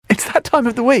that time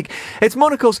of the week. It's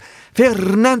Monocle's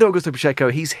Fernando Augusto Pacheco.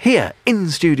 He's here in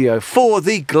studio for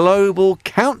the Global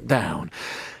Countdown.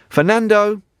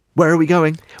 Fernando, where are we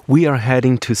going? We are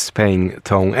heading to Spain,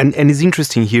 Tom. And it's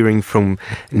interesting hearing from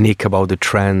Nick about the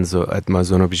trends at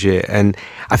Maison Objet. And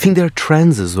I think there are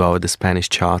trends as well at the Spanish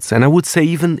charts. And I would say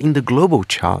even in the global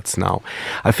charts now.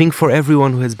 I think for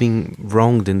everyone who has been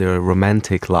wronged in their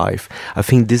romantic life, I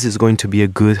think this is going to be a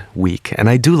good week. And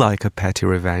I do like a petty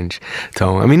revenge,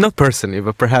 Tom. I mean, not personally,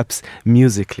 but perhaps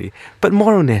musically. But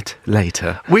more on it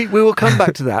later. We will come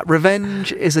back to that.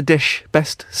 Revenge is a dish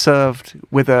best served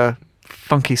with a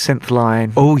funky synth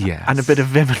line. Oh, yes. And a bit of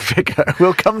vim and vigour.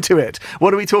 We'll come to it.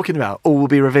 What are we talking about? All will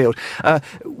be revealed.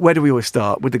 Where do we always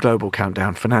start? With the Global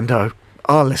Countdown. Fernando,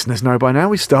 our listeners know by now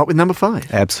we start with number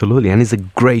 5. Absolutely, and it's a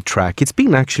great track. It's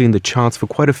been actually in the charts for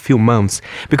quite a few months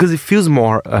because it feels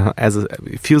more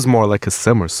like a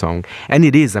summer song, and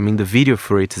it is. I mean, the video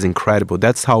for it is incredible.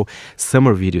 That's how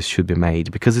summer videos should be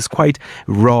made because it's quite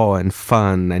raw and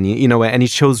fun, and and it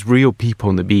shows real people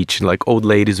on the beach, like old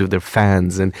ladies with their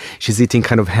fans, and she's eating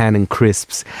kind of ham and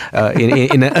crisps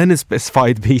in an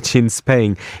unspecified beach in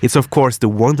Spain. It's of course the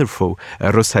wonderful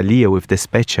Rosalía with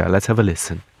Despecha. Let's have a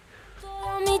listen.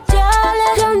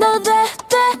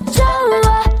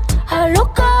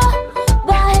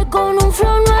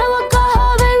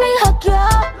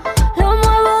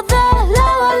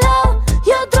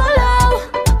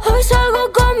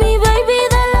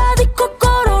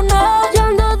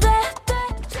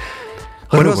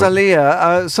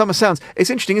 Rosalía, Summer Sounds. It's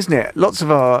interesting, isn't it? Lots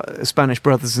of our Spanish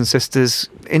brothers and sisters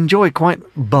enjoy quite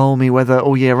balmy weather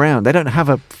all year round. They don't have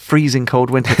a freezing cold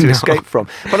winter to escape from.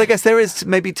 But I guess there is,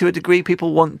 maybe to a degree,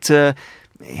 people want to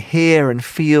hear and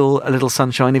feel a little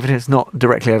sunshine, even if it's not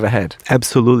directly overhead.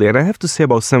 Absolutely. And I have to say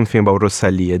something about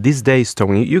Rosalía. These days,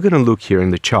 Tony, you're going to look here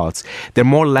in the charts. There are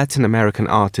more Latin American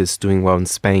artists doing well in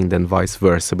Spain than vice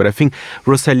versa. But I think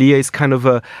Rosalía is kind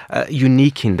of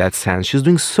unique in that sense. She's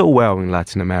doing so well in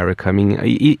Latin America. I mean,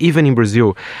 even in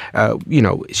Brazil,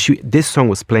 this song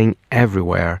was playing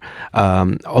everywhere,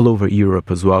 all over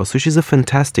Europe as well. So she's a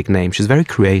fantastic name. She's very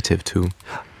creative too.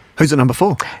 Who's at number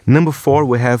 4? Number 4,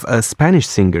 we have a Spanish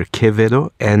singer,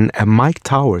 Quevedo, and Mike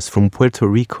Towers from Puerto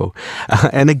Rico.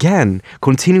 And again,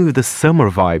 continuing with the summer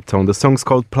vibe, Tom. The song's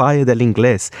called Playa del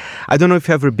Inglés. I don't know if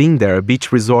you've ever been there, a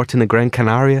beach resort in the Gran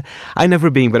Canaria. I've never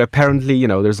been, but apparently,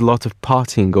 there's a lot of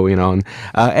partying going on.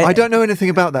 I don't know anything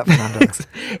about that, Fernando.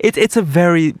 It's a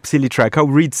very silly track. I'll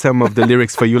read some of the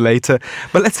lyrics for you later,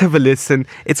 but let's have a listen.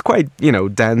 It's quite,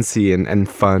 dancey and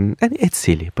fun, and it's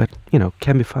silly, but,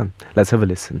 can be fun. Let's have a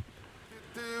listen.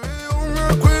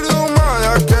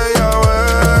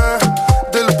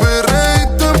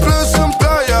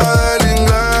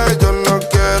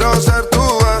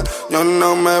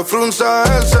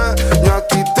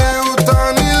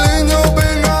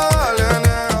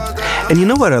 And you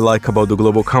know what I like about the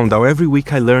Global Countdown? Every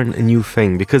week I learn a new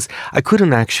thing because I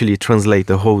couldn't actually translate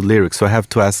the whole lyric, so I have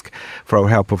to ask for our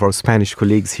help of our Spanish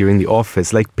colleagues here in the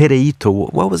office. Like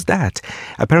Pereito, what was that?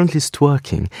 Apparently it's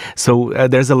twerking. So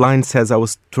there's a line that says, I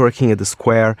was twerking at the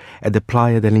square at the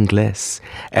Playa del Inglés.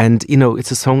 And,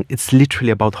 it's a song, it's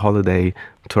literally about holiday,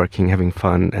 twerking, having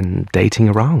fun and dating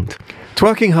around.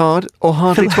 Twerking hard or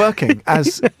hardly twerking,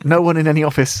 as no one in any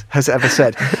office has ever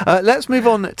said. Let's move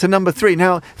on to number 3.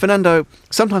 Now, Fernando,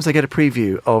 sometimes I get a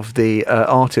preview of the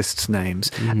artists' names.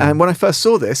 And when I first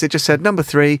saw this, it just said number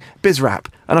 3, Bizrap.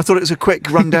 And I thought it was a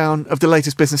quick rundown of the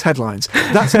latest business headlines.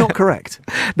 That's not correct.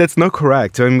 That's not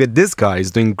correct. I mean, this guy is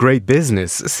doing great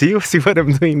business. See what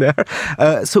I'm doing there?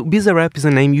 So Bizarrap is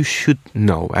a name you should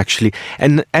know, actually.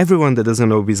 And everyone that doesn't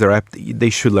know Bizarrap, they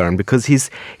should learn because he's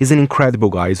an incredible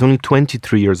guy. He's only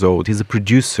 23 years old. He's a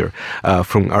producer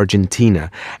from Argentina.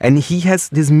 And he has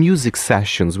these music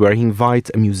sessions where he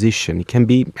invites a musician. It can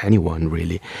be anyone,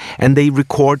 really. And they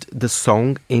record the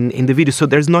song in the video. So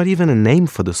there's not even a name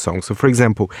for the song. So, for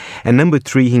example, and number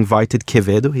 3, he invited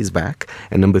Quevedo, he's back,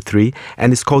 and number 3,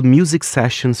 and it's called Music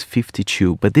Sessions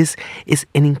 52. But this is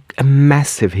a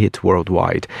massive hit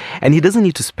worldwide. And he doesn't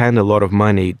need to spend a lot of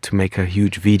money to make a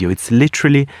huge video. It's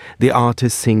literally the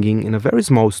artist singing in a very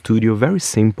small studio, very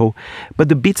simple, but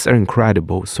the beats are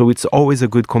incredible. So it's always a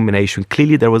good combination.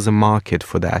 Clearly, there was a market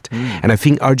for that. And I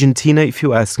think Argentina, if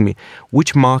you ask me,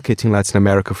 which market in Latin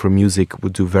America for music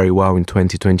would do very well in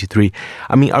 2023?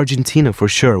 I mean, Argentina for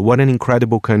sure. What an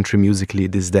incredible country musically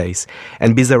these days.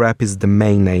 And Bizarrap is the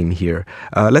main name here.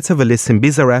 Let's have a listen.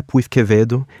 Bizarrap with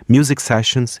Quevedo, Music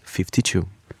Sessions 52.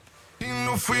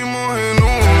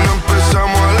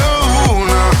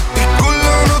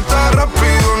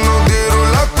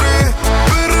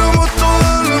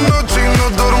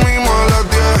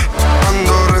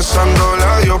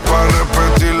 pa'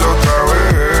 repetirlo otra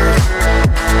vez.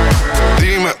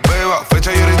 Dime, beba,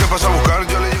 fecha y ahorita paso a buscar.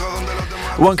 Yo le llego donde los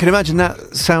demás. One can imagine that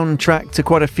soundtrack to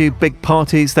quite a few big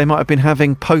parties they might have been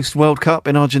having post-World Cup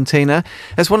in Argentina.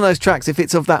 It's one of those tracks, if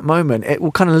it's of that moment, it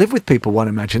will kind of live with people, one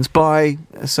imagines, by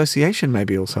association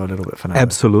maybe also a little bit for now.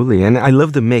 Absolutely, and I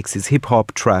love the mix. It's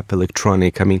hip-hop, trap,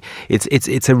 electronic. I mean,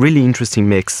 it's a really interesting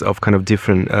mix of kind of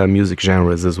different music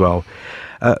genres as well.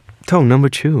 Tone, number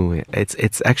 2,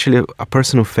 it's actually a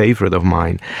personal favorite of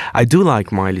mine. I do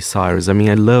like Miley Cyrus. I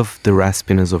mean, I love the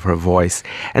raspiness of her voice.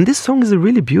 And this song is a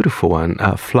really beautiful one,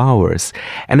 Flowers.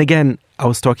 And again, I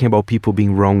was talking about people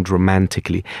being wronged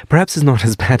romantically. Perhaps it's not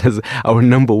as bad as our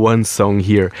number 1 song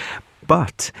here.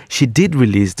 But she did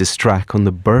release this track on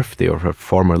the birthday of her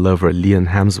former lover, Liam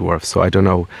Hemsworth. So I don't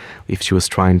know if she was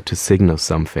trying to signal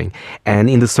something. And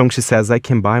in the song she says, I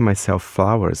can buy myself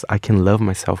flowers. I can love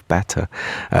myself better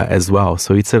as well.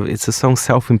 So it's a song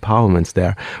self-empowerment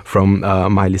there from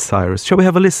Miley Cyrus. Shall we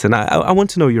have a listen? I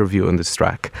want to know your view on this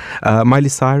track. Miley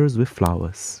Cyrus with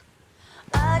Flowers.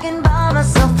 I can buy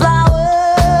myself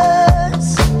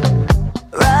flowers.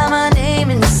 Write my name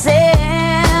in the sand.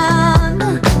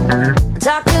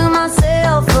 Talk to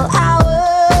myself for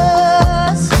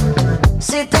hours.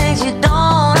 Say things you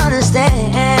don't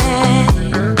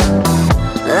understand.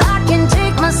 I can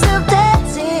take myself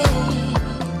dancing.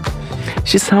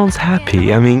 She sounds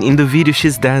happy. I mean, in the video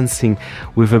she's dancing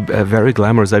with a very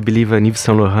glamorous, I believe, an Yves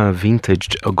Saint Laurent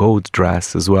vintage gold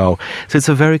dress as well. So it's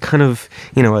a very kind of,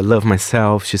 I love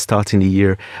myself. She's starting the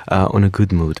year on a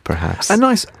good mood, perhaps. A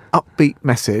nice upbeat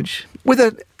message with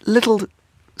a little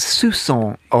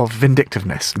soupçon of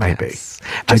vindictiveness, maybe.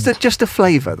 Yes. Just a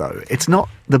flavour, though. It's not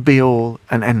the be-all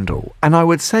and end-all. And I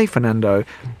would say, Fernando,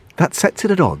 that sets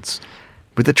it at odds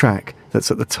with the track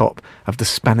that's at the top of the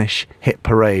Spanish hit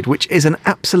parade, which is an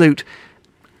absolute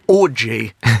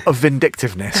orgy of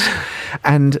vindictiveness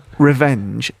and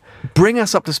revenge. Bring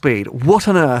us up to speed. What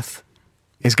on earth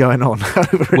is going on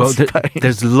over in Spain?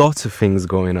 There's lots of things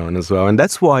going on as well, and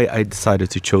that's why I decided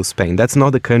to choose Spain. That's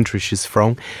not the country she's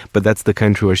from, but that's the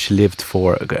country where she lived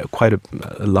for quite a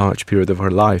large period of her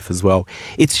life as well.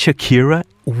 It's Shakira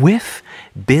with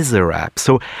Bizarrap.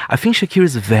 So I think Shakira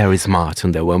is very smart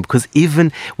on that one, because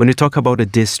even when you talk about a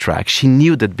diss track, she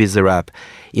knew that Bizarrap,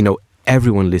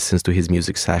 everyone listens to his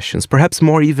music sessions, perhaps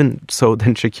more even so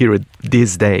than Shakira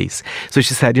these days. So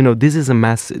she said, this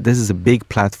is a big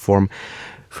platform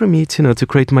for me to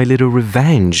create my little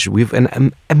revenge with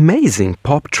an amazing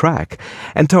pop track.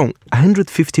 And Tom,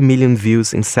 150 million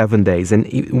views in 7 days. And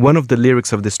one of the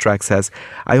lyrics of this track says,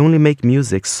 I only make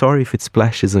music, sorry if it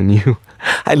splashes on you.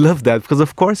 I love that, because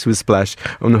of course we splash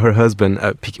on her husband,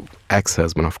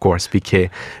 ex-husband, of course, Piqué,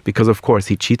 because of course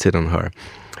he cheated on her.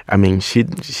 I mean,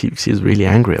 she's really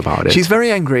angry about it. She's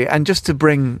very angry, and just to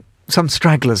bring some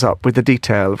stragglers up with the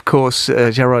detail, of course,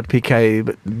 Gerard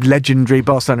Piqué, legendary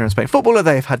Barcelona and Spain footballer,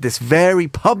 they've had this very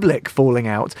public falling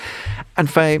out. And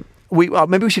Faye,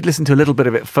 maybe we should listen to a little bit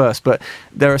of it first, but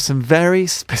there are some very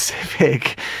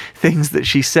specific things that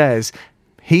she says.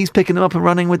 He's picking them up and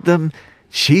running with them.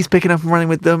 She's picking up and running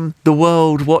with them. The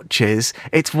world watches.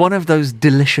 It's one of those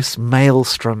delicious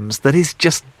maelstroms that is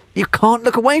just, you can't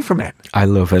look away from it. I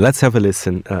love it. Let's have a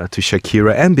listen to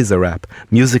Shakira and Bizarrap,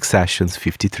 Music Sessions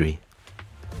 53.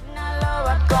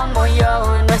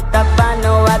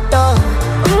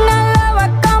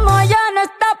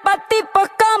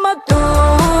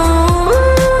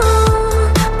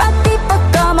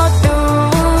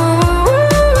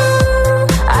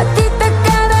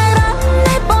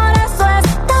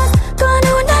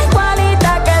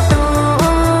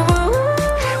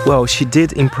 Well, she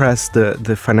did impress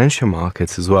the financial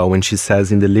markets as well when she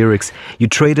says in the lyrics, you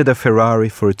traded a Ferrari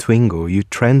for a Twingo, you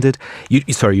traded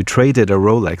a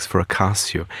Rolex for a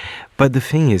Casio. But the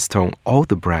thing is, Tom, all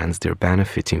the brands, they're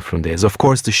benefiting from this. Of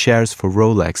course, the shares for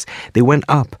Rolex, they went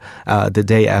up the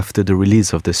day after the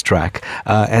release of this track.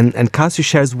 And Casio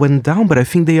shares went down, but I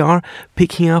think they are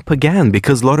picking up again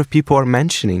because a lot of people are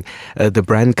mentioning the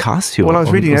brand Casio on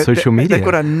social media. They've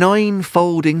got a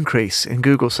 9-fold increase in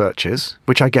Google searches,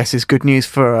 which I guess is good news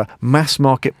for a mass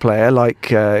market player like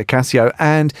Casio.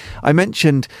 And I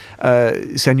mentioned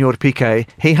Senor Piqué.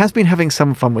 He has been having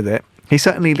some fun with it. He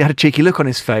certainly had a cheeky look on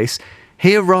his face.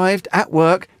 He arrived at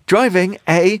work driving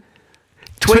a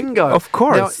Twingo. Of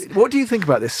course. Now, what do you think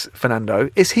about this, Fernando?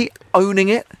 Is he owning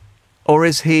it, or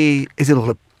is it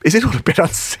all Is it all a bit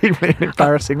unseemly and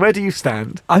embarrassing? Where do you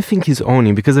stand? I think he's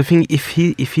owning, because I think if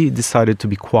he decided to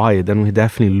be quiet, then we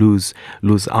definitely lose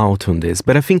out on this.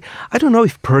 But I don't know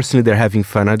if personally they're having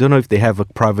fun. I don't know if they have a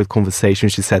private conversation.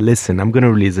 She said, "Listen, I'm going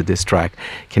to release a diss track.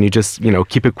 Can you just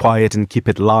keep it quiet and keep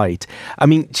it light?" I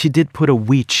mean, she did put a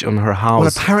witch on her house.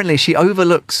 Well, apparently she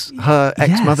overlooks her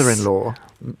ex-mother-in-law,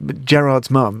 Gerard's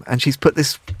mum, and she's put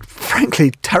this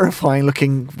frankly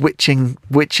terrifying-looking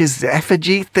witch's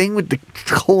effigy thing with the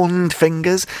horned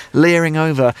fingers leering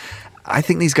over. I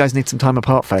think these guys need some time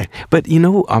apart, Faye. But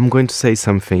I'm going to say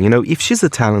something. If she's a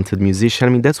talented musician,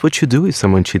 I mean, that's what you do if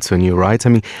someone cheats on you, right? I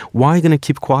mean, why are you going to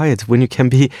keep quiet when you can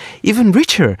be even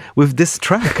richer with this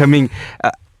track? I mean,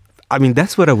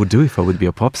 that's what I would do if I would be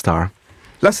a pop star.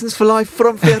 Lessons for Life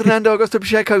from Fernando Augusto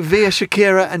Pacheco via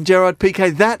Shakira and Gerard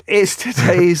Piqué. That is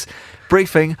today's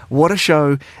briefing. What a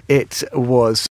show it was.